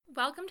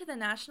Welcome to the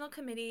National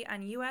Committee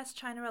on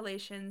U.S.-China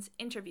Relations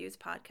Interviews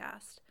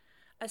podcast,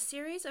 a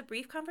series of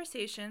brief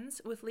conversations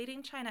with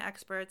leading China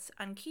experts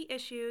on key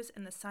issues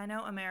in the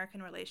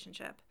Sino-American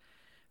relationship.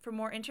 For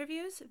more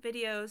interviews,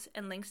 videos,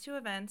 and links to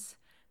events,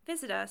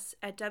 visit us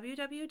at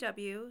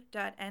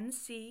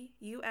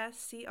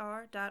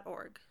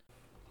www.ncuscr.org.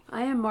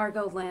 I am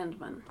Margot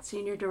Landman,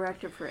 Senior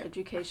Director for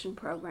Education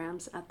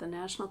Programs at the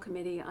National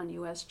Committee on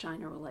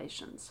U.S.-China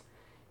Relations.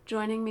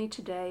 Joining me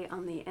today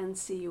on the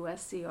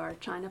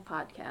NCUSCR China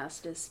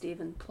podcast is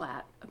Stephen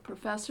Platt, a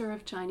professor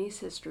of Chinese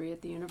history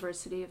at the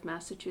University of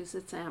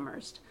Massachusetts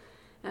Amherst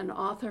and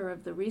author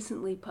of the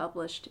recently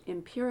published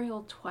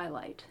Imperial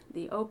Twilight,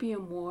 the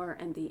Opium War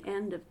and the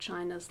End of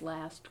China's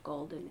Last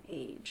Golden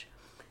Age.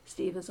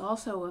 Steve is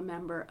also a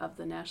member of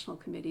the National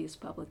Committee's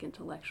Public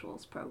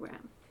Intellectuals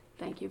Program.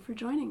 Thank you for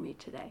joining me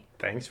today.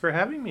 Thanks for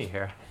having me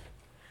here.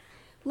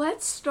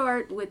 Let's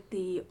start with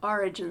the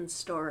origin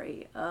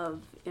story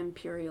of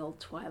Imperial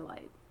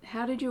Twilight.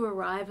 How did you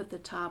arrive at the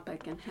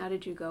topic and how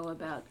did you go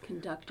about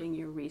conducting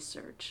your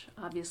research?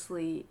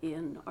 Obviously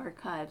in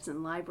archives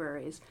and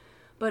libraries,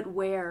 but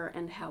where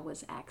and how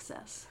was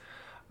access?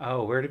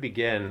 Oh, where to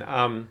begin?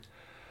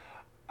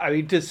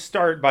 To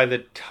start, by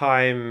the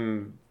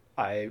time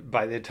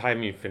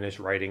you finish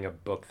writing a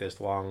book this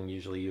long,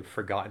 usually you've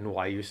forgotten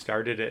why you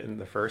started it in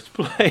the first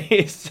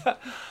place.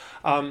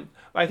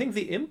 I think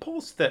the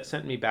impulse that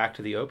sent me back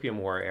to the Opium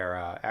War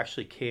era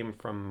actually came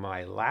from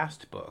my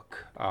last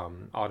book,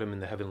 Autumn in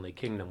the Heavenly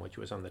Kingdom, which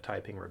was on the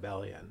Taiping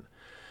Rebellion.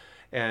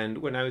 And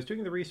when I was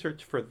doing the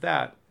research for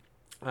that,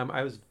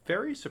 I was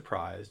very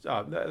surprised.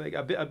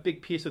 A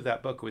big piece of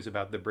that book was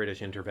about the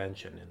British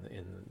intervention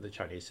in the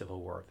Chinese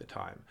Civil War of the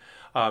time.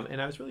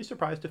 And I was really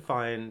surprised to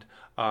find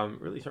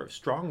really sort of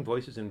strong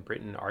voices in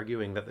Britain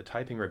arguing that the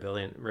Taiping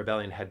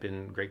Rebellion had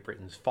been Great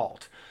Britain's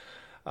fault.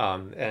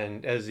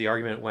 And as the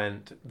argument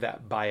went,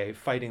 that by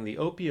fighting the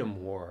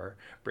Opium War,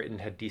 Britain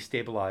had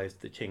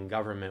destabilized the Qing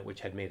government,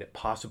 which had made it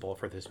possible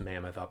for this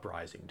mammoth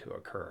uprising to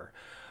occur.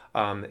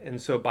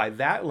 And so by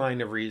that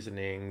line of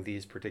reasoning,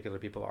 these particular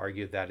people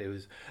argued that it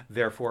was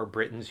therefore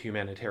Britain's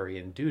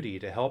humanitarian duty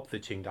to help the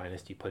Qing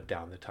dynasty put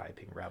down the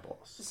Taiping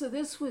rebels. So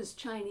this was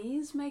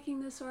Chinese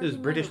making this argument? It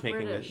was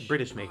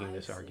British making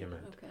this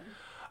argument. Okay.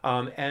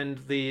 And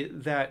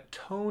that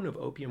tone of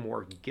Opium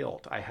War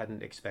guilt I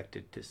hadn't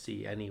expected to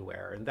see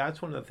anywhere. And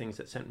that's one of the things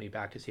that sent me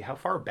back to see how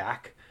far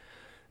back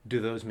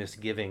do those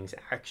misgivings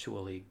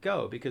actually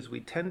go? Because we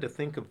tend to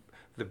think of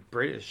the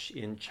British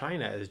in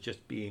China as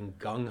just being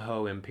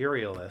gung-ho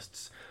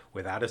imperialists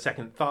without a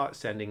second thought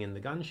sending in the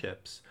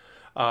gunships.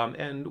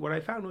 And what I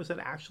found was that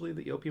actually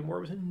the Opium War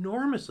was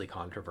enormously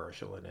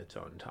controversial in its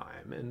own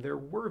time. And there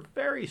were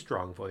very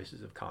strong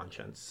voices of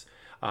conscience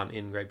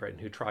in Great Britain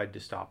who tried to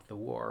stop the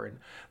war. And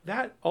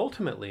that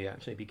ultimately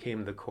actually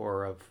became the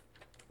core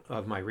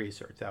of my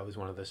research. That was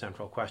one of the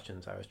central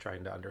questions I was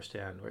trying to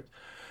understand, which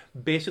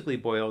basically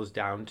boils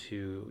down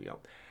to,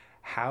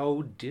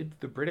 how did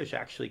the British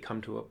actually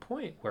come to a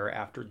point where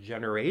after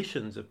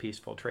generations of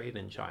peaceful trade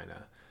in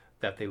China,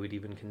 that they would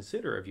even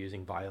consider of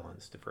using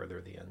violence to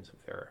further the ends of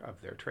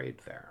their trade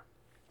there.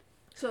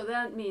 So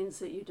that means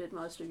that you did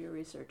most of your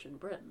research in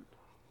Britain.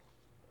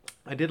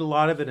 I did a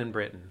lot of it in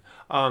Britain.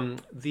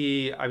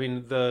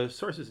 The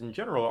sources in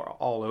general are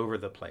all over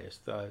the place.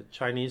 The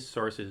Chinese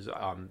sources,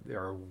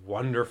 there are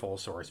wonderful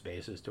source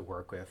bases to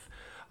work with.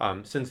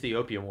 Since the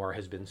Opium War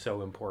has been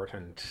so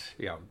important,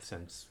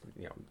 since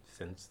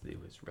it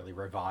was really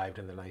revived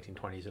in the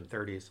 1920s and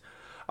 30s,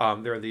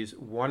 there are these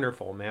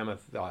wonderful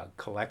mammoth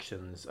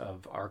collections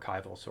of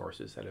archival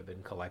sources that have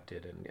been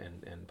collected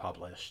and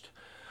published.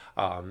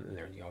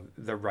 There,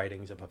 the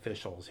writings of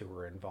officials who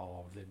were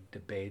involved, the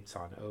debates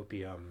on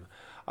opium.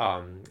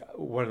 On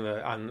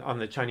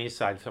the Chinese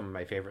side, some of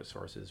my favorite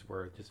sources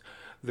were just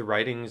the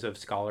writings of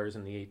scholars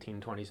in the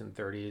 1820s and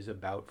 30s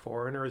about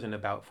foreigners and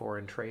about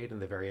foreign trade and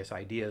the various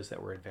ideas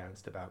that were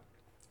advanced about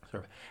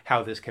sort of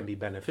how this can be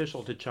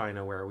beneficial to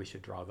China, where we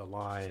should draw the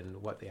line,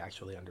 what they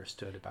actually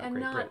understood about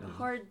Great Britain. And not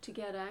hard to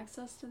get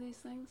access to these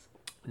things?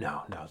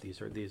 No,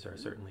 these are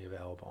certainly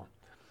available.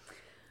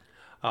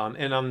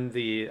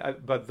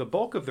 But the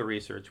bulk of the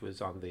research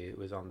was on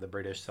the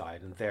British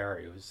side, and there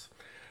it was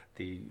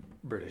the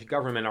British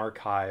government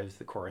archives,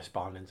 the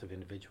correspondence of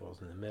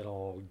individuals in the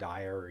middle,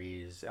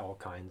 diaries, all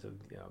kinds of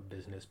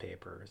business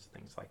papers,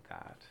 things like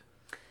that.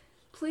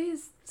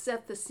 Please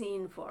set the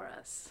scene for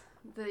us.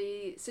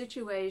 The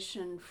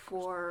situation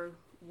for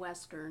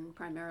Western,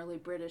 primarily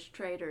British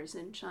traders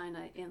in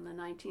China in the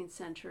 19th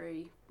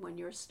century, when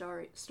your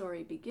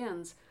story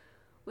begins,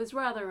 was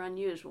rather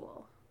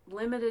unusual.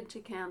 Limited to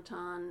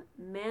Canton,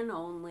 men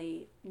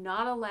only,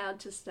 not allowed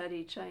to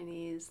study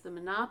Chinese, the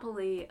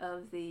monopoly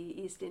of the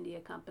East India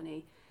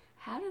Company.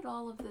 How did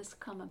all of this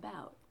come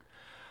about?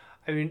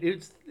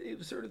 It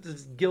was sort of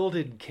this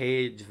gilded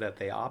cage that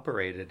they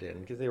operated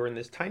in, because they were in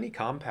this tiny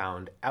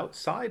compound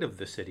outside of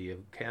the city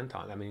of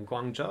Canton.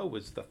 Guangzhou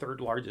was the third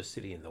largest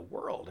city in the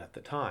world at the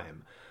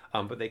time,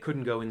 but they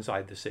couldn't go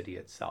inside the city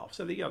itself.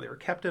 So they were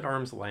kept at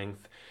arm's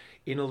length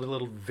in a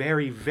little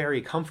very,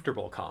 very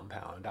comfortable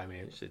compound.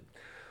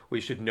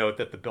 We should note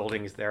that the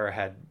buildings there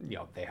had,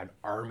 they had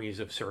armies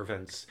of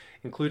servants,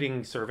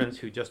 including servants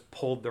who just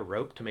pulled the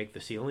rope to make the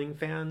ceiling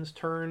fans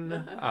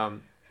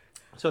turn.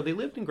 So they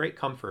lived in great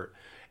comfort.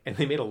 And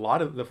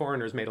the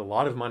foreigners made a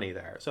lot of money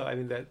there. So I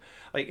mean that,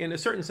 like, in a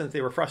certain sense,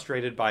 they were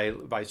frustrated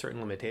by certain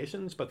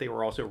limitations, but they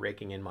were also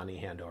raking in money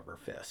hand over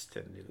fist,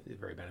 and it was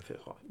very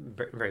beneficial.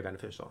 Very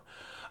beneficial.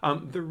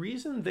 The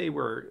reason they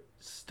were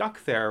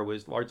stuck there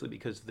was largely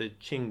because the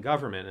Qing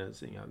government,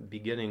 as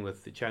beginning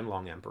with the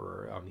Qianlong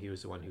Emperor, he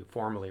was the one who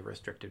formally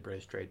restricted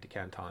British trade to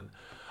Canton.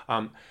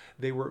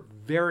 They were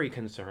very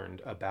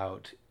concerned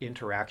about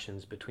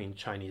interactions between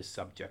Chinese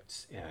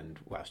subjects and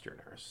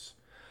Westerners.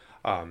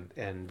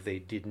 And they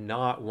did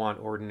not want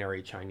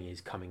ordinary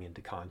Chinese coming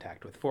into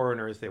contact with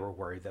foreigners. They were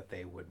worried that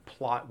they would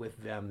plot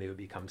with them, they would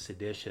become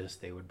seditious,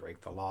 they would break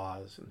the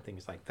laws and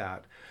things like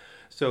that.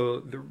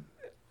 So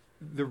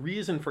the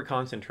reason for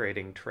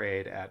concentrating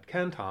trade at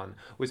Canton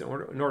was in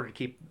order to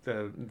keep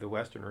the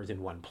Westerners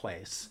in one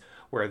place,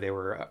 where they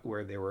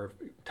were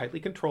tightly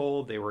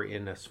controlled. They were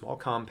in a small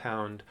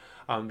compound.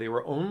 They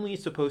were only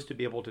supposed to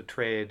be able to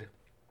trade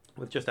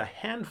with just a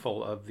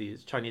handful of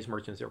these Chinese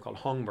merchants. They were called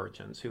Hong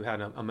merchants, who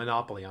had a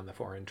monopoly on the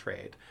foreign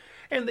trade.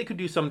 And they could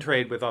do some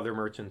trade with other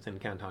merchants in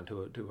Canton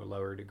to a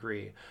lower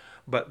degree.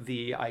 But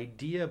the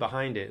idea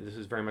behind it, this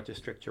is very much a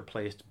stricture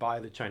placed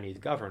by the Chinese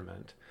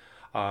government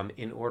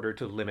in order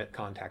to limit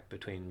contact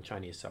between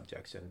Chinese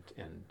subjects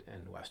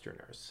and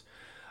Westerners.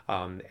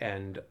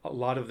 And a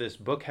lot of this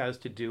book has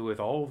to do with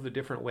all of the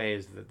different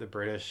ways that the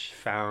British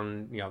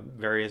found,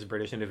 various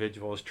British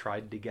individuals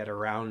tried to get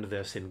around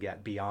this and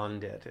get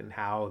beyond it, and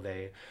how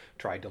they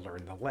tried to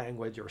learn the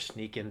language or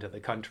sneak into the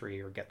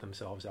country or get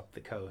themselves up the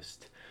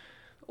coast.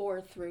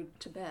 Or through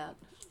Tibet.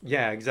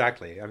 Yeah,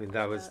 exactly. I mean,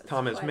 that was That's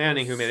Thomas quite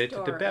Manning a who made it to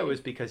story. Tibet was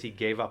because he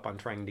gave up on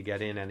trying to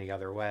get in any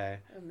other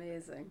way.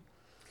 Amazing.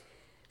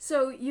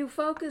 So you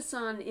focus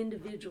on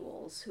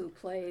individuals who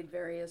played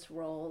various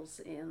roles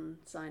in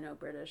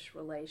Sino-British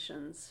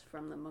relations,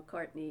 from the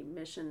McCartney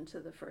mission to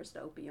the First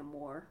Opium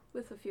War,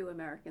 with a few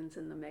Americans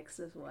in the mix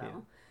as well. Yeah.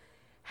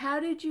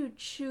 How did you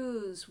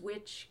choose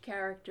which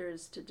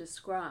characters to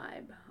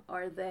describe?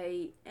 Are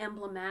they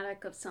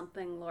emblematic of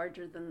something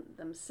larger than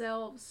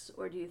themselves,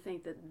 or do you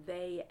think that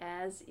they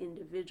as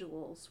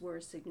individuals were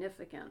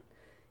significant?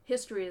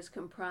 History is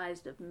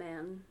comprised of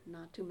men,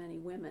 not too many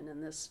women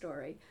in this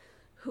story,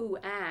 who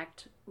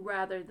act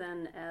rather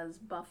than as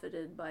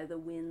buffeted by the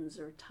winds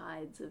or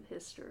tides of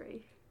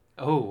history.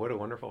 Oh, what a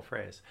wonderful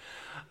phrase.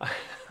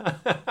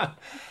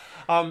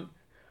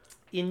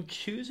 In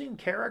choosing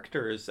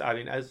characters, I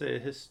mean, as a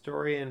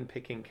historian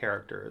picking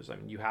characters, I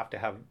mean, you have to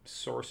have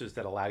sources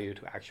that allow you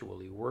to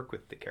actually work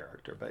with the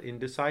character. But in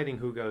deciding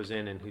who goes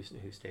in and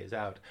who stays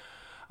out,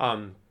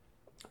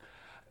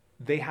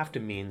 they have to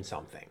mean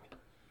something,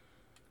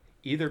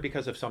 either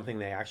because of something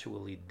they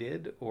actually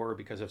did or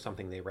because of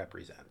something they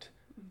represent.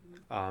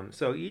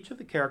 So each of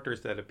the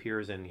characters that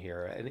appears in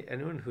here, and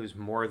anyone who's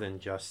more than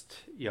just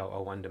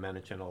a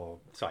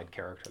one-dimensional side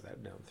character that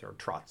sort of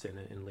trots in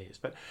and leaves,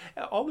 but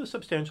all the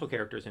substantial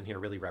characters in here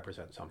really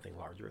represent something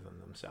larger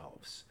than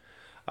themselves.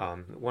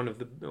 One of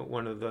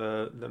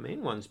the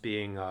main ones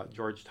being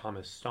George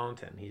Thomas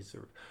Staunton. He's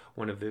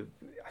one of the,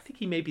 I think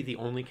he may be the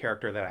only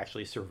character that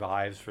actually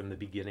survives from the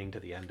beginning to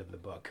the end of the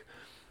book.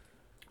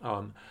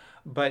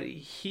 But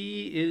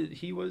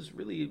he was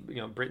really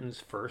Britain's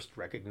first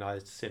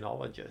recognized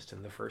sinologist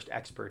and the first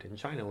expert in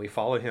China. We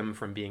follow him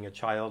from being a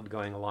child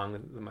going along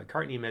the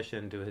McCartney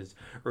mission to his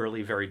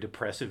early, very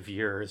depressive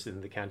years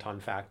in the Canton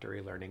factory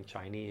learning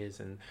Chinese,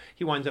 and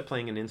he winds up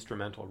playing an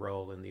instrumental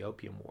role in the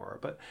Opium War.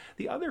 But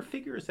the other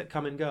figures that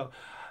come and go,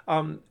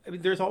 I mean,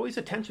 there's always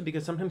a tension,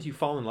 because sometimes you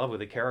fall in love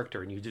with a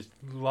character and you just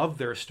love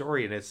their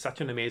story, and it's such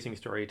an amazing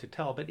story to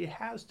tell, but it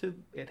has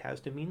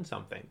to mean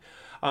something.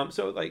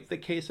 So like the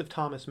case of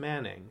Thomas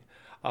Manning,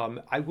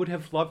 I would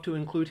have loved to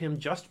include him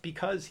just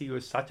because he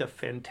was such a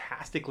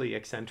fantastically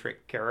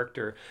eccentric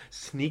character,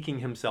 sneaking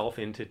himself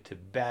into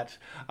Tibet,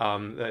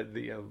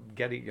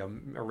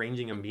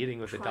 arranging a meeting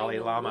with the Dalai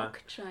Lama.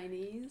 Trying to look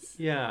Chinese.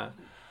 Yeah,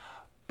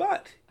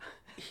 but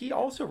he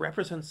also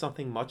represents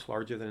something much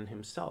larger than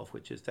himself,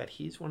 which is that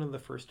he's one of the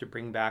first to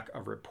bring back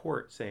a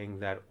report saying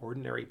that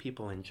ordinary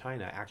people in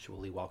China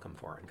actually welcome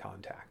foreign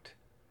contact.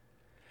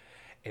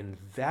 And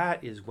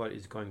that is what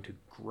is going to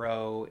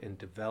grow and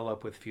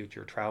develop with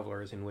future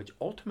travelers, and which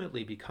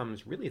ultimately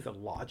becomes really the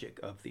logic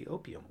of the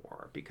Opium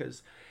War.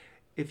 Because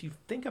if you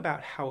think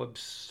about how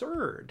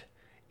absurd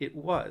it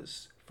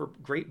was for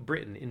Great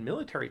Britain in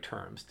military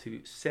terms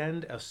to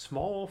send a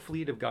small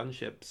fleet of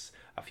gunships,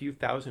 a few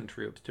thousand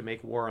troops, to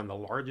make war on the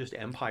largest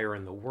empire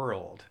in the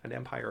world, an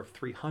empire of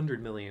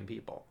 300 million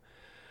people.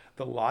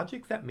 The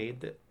logic that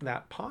made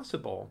that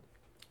possible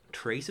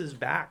traces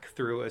back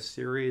through a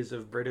series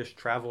of British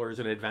travelers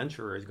and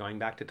adventurers, going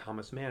back to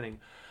Thomas Manning,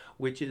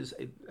 which is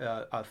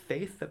a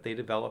faith that they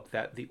developed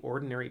that the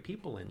ordinary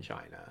people in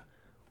China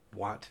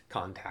want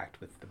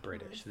contact with the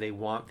British. They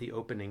want the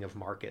opening of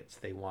markets.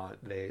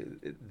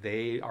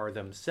 They are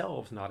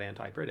themselves not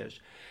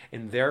anti-British,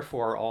 and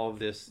therefore all of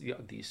this,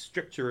 these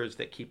strictures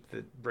that keep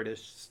the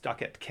British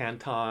stuck at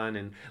Canton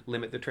and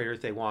limit the traders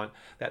they want,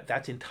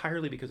 that's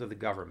entirely because of the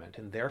government,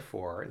 and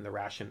therefore the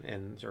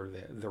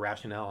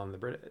rationale on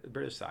the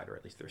British side, or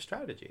at least their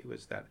strategy,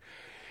 was that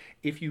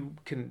if you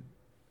can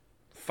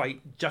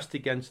fight just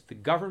against the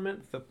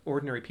government, the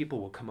ordinary people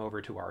will come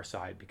over to our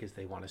side because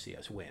they want to see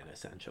us win,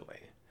 essentially.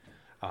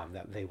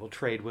 That they will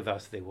trade with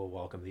us, they will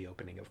welcome the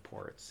opening of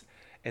ports.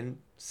 And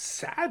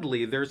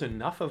sadly, there's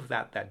enough of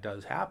that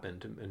does happen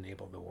to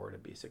enable the war to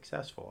be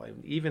successful.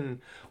 And even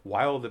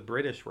while the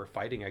British were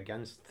fighting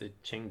against the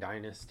Qing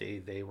dynasty,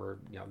 they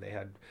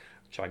had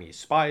Chinese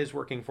spies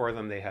working for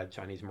them. They had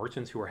Chinese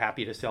merchants who were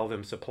happy to sell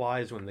them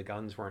supplies when the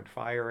guns weren't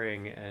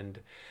firing.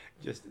 And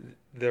just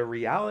the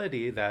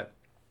reality that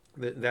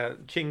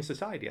Qing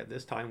society at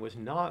this time was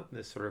not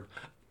this sort of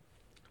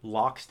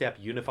lockstep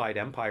unified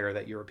empire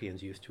that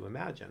Europeans used to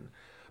imagine.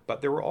 But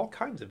there were all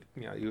kinds of,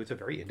 it was a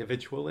very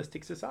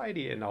individualistic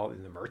society, and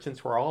the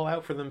merchants were all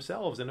out for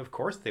themselves. And of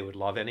course, they would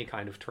love any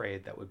kind of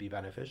trade that would be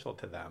beneficial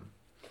to them.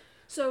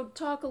 So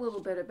talk a little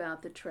bit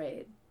about the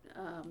trade.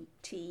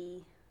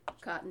 Tea,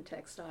 cotton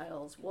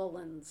textiles,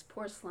 woolens,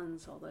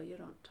 porcelains, although you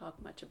don't talk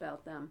much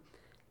about them.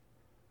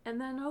 And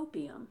then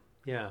opium.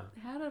 Yeah.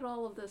 How did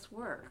all of this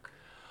work?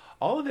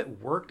 All of it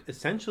worked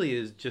essentially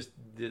is just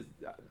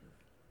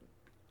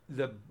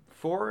the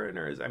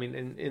foreigners,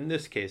 in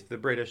this case, the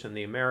British and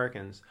the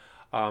Americans,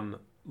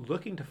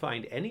 looking to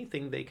find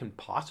anything they can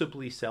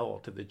possibly sell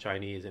to the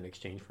Chinese in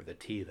exchange for the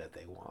tea that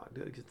they want.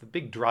 Because the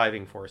big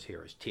driving force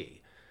here is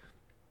tea.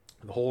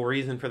 The whole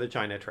reason for the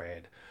China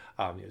trade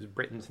is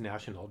Britain's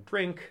national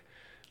drink.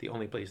 The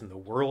only place in the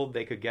world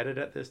they could get it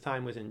at this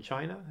time was in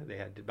China. They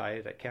had to buy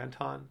it at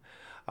Canton.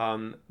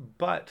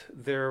 But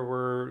there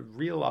were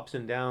real ups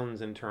and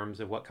downs in terms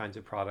of what kinds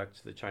of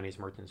products the Chinese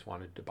merchants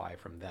wanted to buy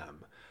from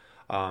them.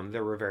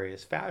 There were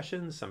various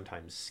fashions.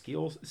 Sometimes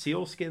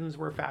seal skins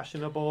were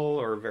fashionable,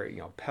 or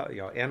very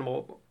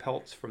animal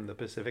pelts from the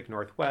Pacific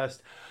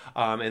Northwest.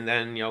 And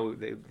then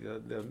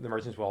the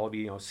merchants will all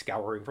be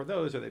scouring for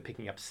those, or they're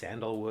picking up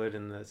sandalwood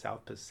in the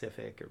South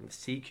Pacific, or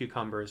sea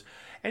cucumbers,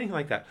 anything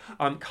like that.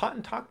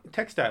 Cotton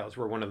textiles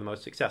were one of the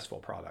most successful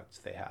products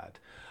they had.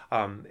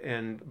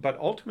 But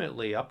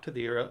ultimately, up to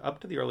the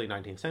early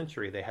 19th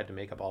century, they had to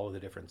make up all of the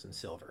difference in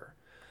silver.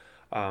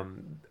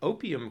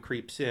 Opium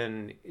creeps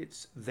in.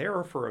 It's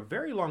there for a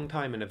very long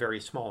time in a very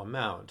small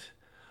amount.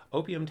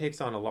 Opium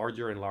takes on a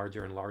larger and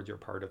larger and larger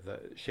part of the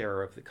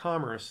share of the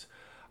commerce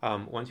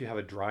once you have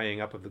a drying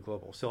up of the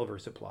global silver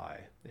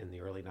supply in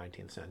the early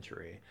 19th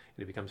century.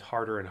 And it becomes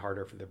harder and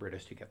harder for the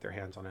British to get their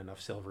hands on enough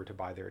silver to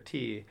buy their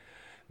tea.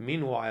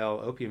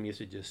 Meanwhile, opium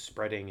usage is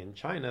spreading in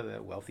China.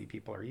 The wealthy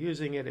people are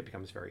using it. It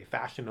becomes very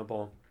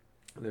fashionable.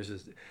 There's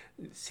this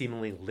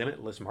seemingly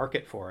limitless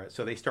market for it.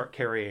 So they start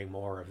carrying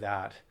more of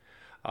that.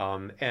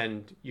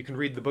 And you can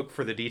read the book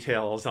for the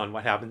details on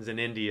what happens in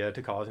India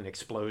to cause an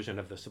explosion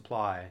of the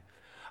supply.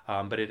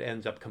 But it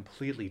ends up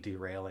completely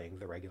derailing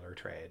the regular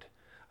trade.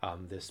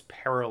 This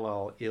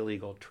parallel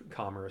illegal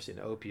commerce in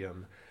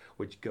opium,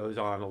 which goes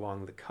on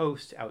along the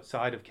coast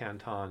outside of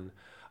Canton,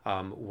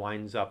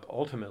 winds up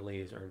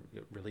ultimately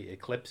really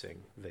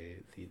eclipsing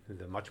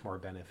the much more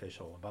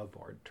beneficial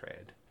above-board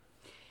trade.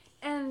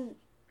 And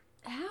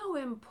how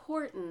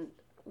important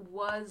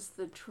was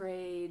the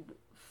trade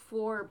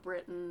for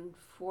Britain,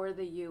 for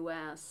the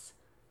U.S.?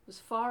 It was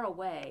far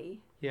away.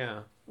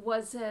 Yeah.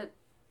 Was it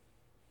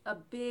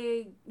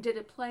did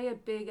it play a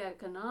big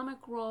economic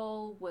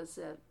role? Was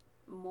it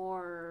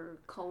more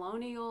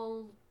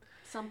colonial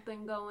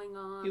something going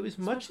on? It was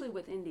especially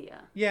with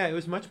India. Yeah, it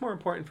was much more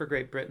important for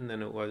Great Britain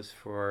than it was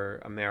for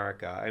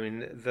America.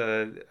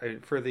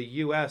 For the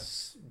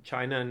U.S.,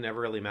 China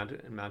never really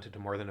amounted to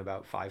more than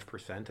about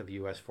 5% of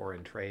U.S.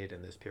 foreign trade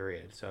in this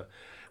period. So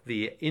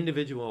the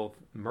individual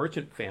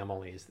merchant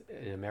families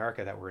in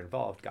America that were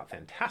involved got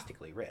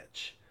fantastically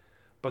rich,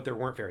 but there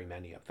weren't very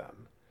many of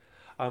them.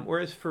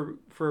 Whereas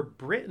for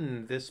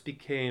Britain, this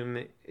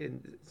became,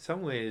 in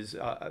some ways,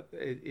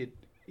 it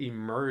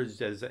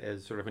emerged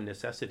as sort of a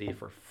necessity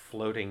for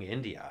floating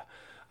India,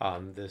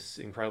 this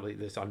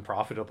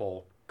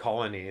unprofitable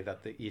colony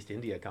that the East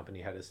India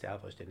Company had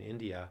established in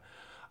India.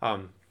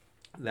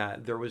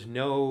 That there was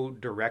no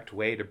direct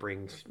way to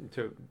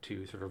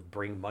sort of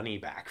bring money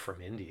back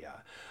from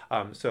India.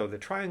 So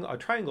a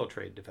triangle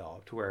trade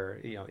developed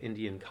where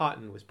Indian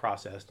cotton was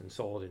processed and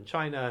sold in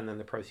China, and then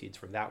the proceeds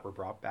from that were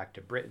brought back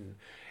to Britain,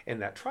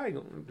 and that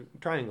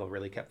triangle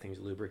really kept things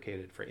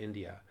lubricated for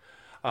India.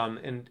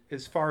 And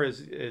as far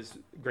as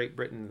Great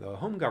Britain, the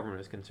home government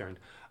is concerned,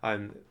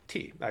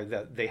 tea.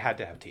 They had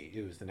to have tea.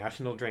 It was the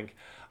national drink.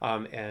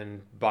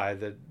 And by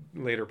the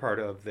later part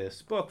of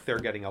this book, they're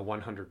getting a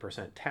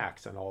 100%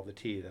 tax on all the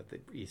tea that the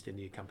East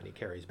India Company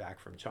carries back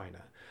from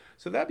China.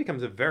 So that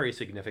becomes a very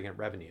significant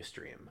revenue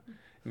stream,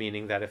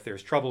 meaning that if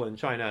there's trouble in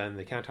China and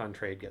the Canton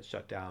trade gets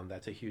shut down,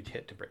 that's a huge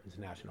hit to Britain's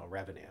national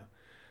revenue.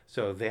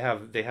 So they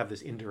have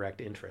this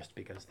indirect interest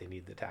because they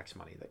need the tax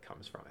money that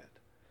comes from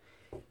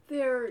it.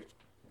 There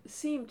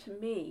seemed to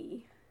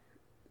me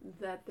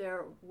that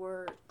there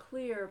were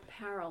clear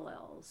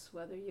parallels,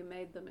 whether you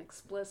made them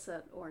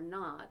explicit or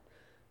not,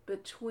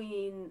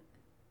 between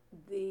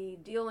the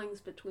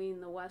dealings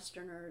between the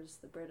Westerners,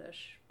 the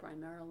British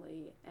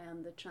primarily,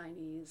 and the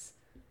Chinese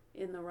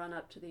in the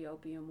run-up to the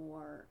Opium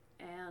War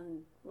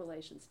and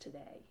relations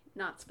today.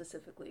 Not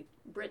specifically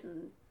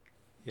Britain,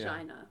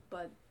 China,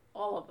 but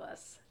all of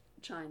us,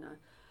 China.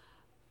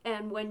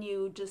 And when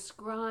you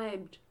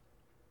described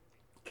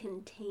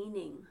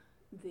containing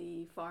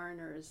the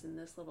foreigners in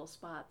this little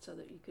spot so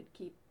that you could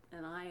keep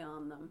an eye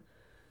on them,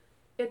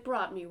 it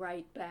brought me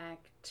right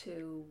back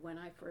to when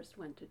I first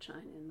went to China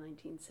in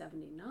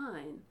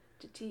 1979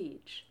 to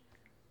teach.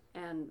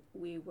 And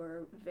we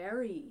were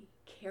very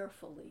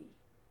carefully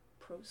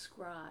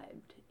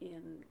proscribed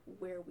in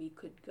where we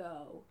could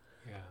go.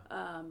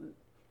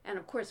 And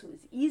of course, it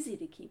was easy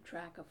to keep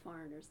track of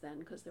foreigners then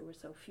because there were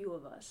so few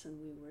of us and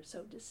we were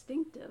so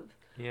distinctive.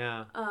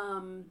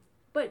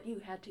 But you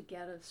had to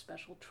get a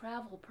special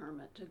travel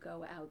permit to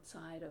go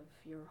outside of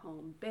your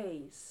home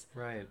base.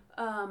 Right.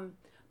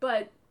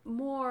 But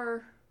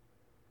more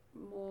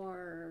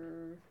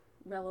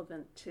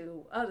relevant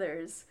to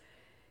others,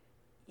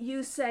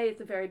 you say at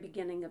the very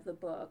beginning of the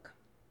book,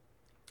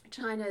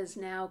 China is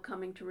now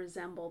coming to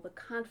resemble the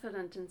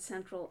confident and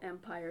central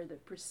empire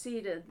that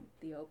preceded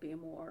the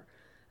Opium War,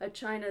 a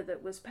China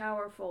that was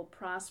powerful,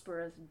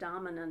 prosperous,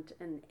 dominant,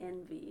 and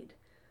envied.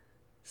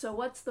 So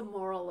what's the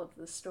moral of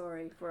the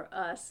story for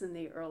us in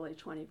the early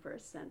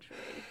 21st century?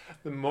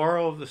 The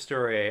moral of the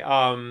story,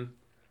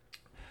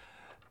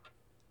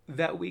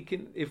 that we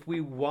can, if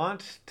we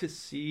want to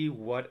see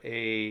what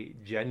a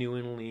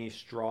genuinely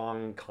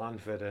strong,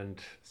 confident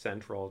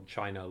central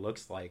China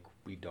looks like,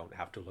 we don't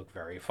have to look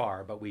very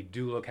far, but we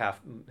do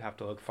have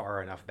to look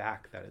far enough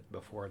back that it's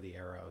before the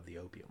era of the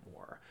Opium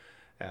War,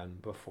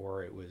 and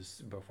before it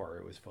was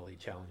fully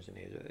challenged in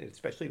Asia,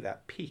 especially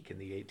that peak in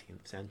the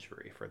 18th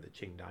century for the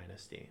Qing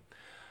dynasty.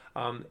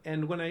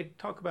 And when I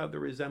talk about the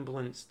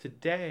resemblance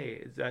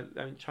today, is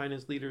that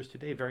China's leaders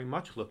today very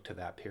much look to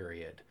that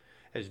period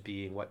as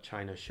being what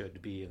China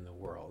should be in the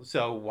world.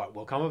 So what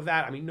will come of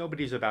that? I mean,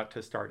 nobody's about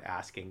to start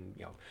asking,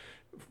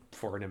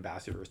 foreign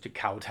ambassadors to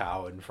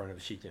kowtow in front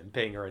of Xi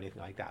Jinping or anything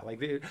like that.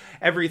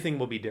 Everything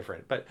will be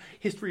different, but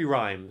history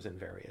rhymes in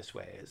various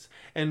ways.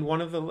 And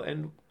one of the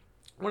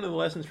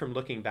lessons from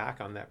looking back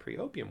on that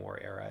pre-Opium War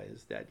era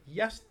is that,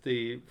 yes,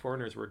 the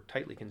foreigners were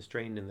tightly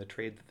constrained in the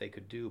trade that they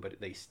could do, but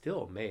they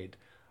still made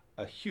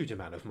a huge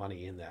amount of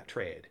money in that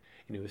trade.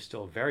 And it was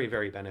still very,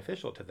 very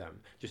beneficial to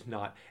them, just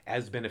not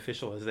as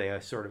beneficial as they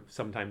sort of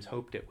sometimes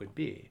hoped it would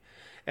be.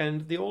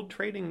 And the old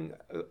trading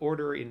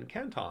order in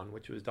Canton,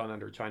 which was done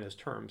under China's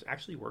terms,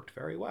 actually worked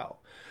very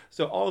well.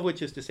 So all of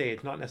which is to say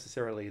it's not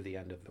necessarily the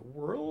end of the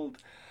world,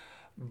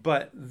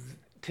 but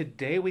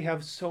today we're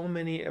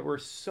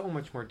so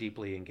much more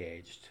deeply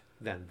engaged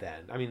than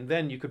then. I mean,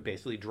 then you could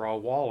basically draw a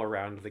wall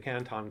around the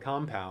Canton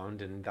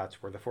compound, and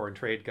that's where the foreign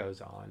trade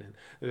goes on, and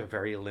there's a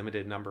very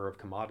limited number of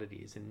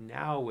commodities. And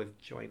now with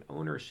joint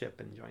ownership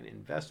and joint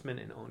investment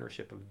and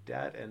ownership of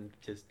debt and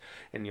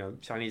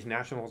Chinese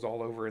nationals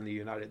all over in the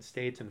United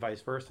States and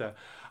vice versa,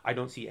 I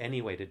don't see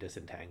any way to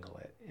disentangle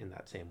it in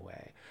that same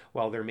way.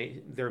 While there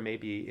may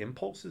be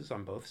impulses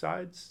on both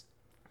sides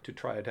to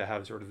try to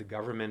have sort of the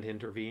government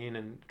intervene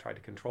and try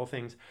to control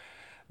things,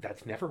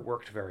 that's never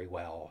worked very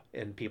well,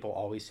 and people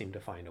always seem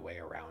to find a way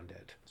around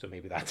it. So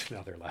maybe that's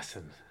another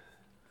lesson.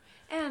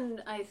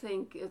 And I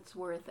think it's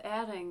worth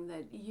adding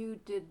that you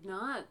did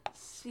not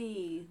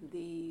see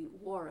the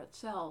war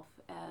itself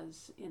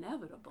as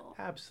inevitable.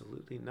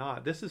 Absolutely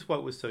not. This is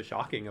what was so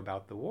shocking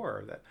about the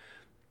war, that,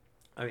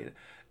 I mean,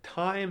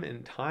 time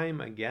and time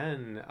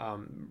again,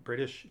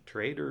 British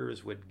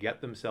traders would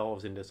get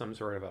themselves into some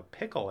sort of a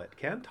pickle at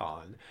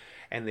Canton,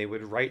 and they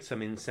would write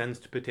some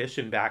incensed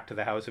petition back to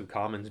the House of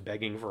Commons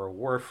begging for a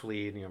war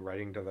fleet,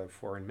 writing to the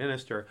foreign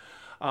minister.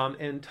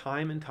 And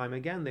time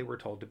again, they were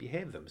told to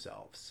behave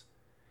themselves.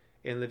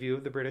 And the view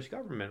of the British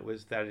government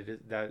was that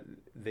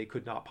they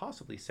could not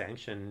possibly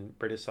sanction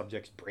British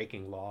subjects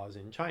breaking laws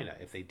in China.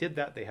 If they did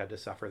that, they had to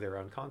suffer their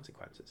own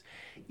consequences.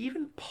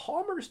 Even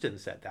Palmerston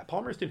said that.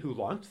 Palmerston, who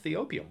launched the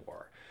Opium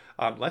War,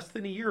 less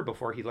than a year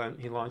before he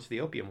launched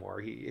the Opium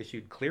War, he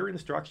issued clear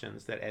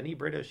instructions that any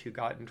British who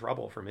got in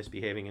trouble for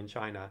misbehaving in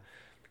China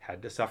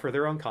had to suffer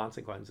their own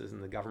consequences,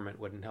 and the government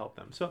wouldn't help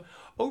them. So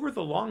over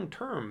the long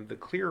term, the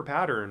clear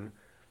pattern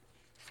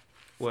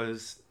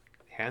was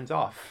hands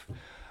off.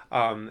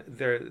 And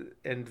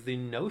the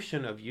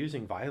notion of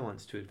using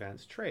violence to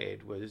advance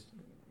trade was,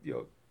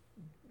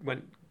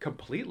 went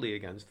completely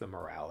against the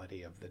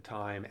morality of the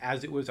time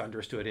as it was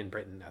understood in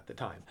Britain at the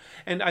time.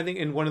 And I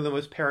think one of the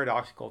most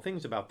paradoxical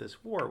things about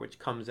this war, which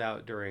comes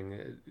out during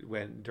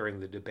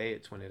the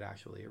debates when it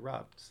actually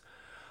erupts,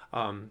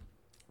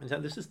 is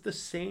that this is the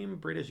same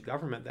British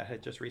government that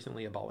had just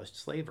recently abolished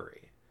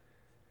slavery.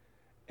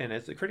 And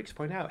as the critics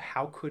point out,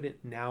 how could it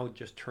now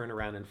just turn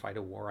around and fight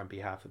a war on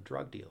behalf of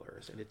drug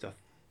dealers? And it's a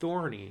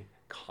thorny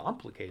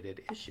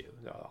complicated issue.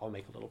 I'll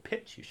make a little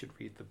pitch. You should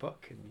read the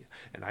book,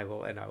 and I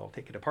will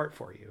take it apart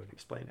for you and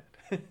explain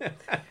it.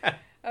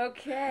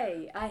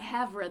 Okay, I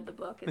have read the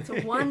book. It's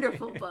a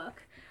wonderful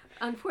book.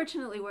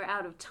 Unfortunately, we're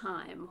out of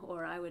time,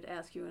 or I would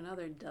ask you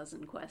another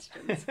dozen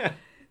questions.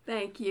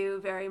 Thank you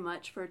very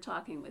much for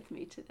talking with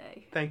me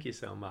today. Thank you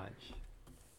so much.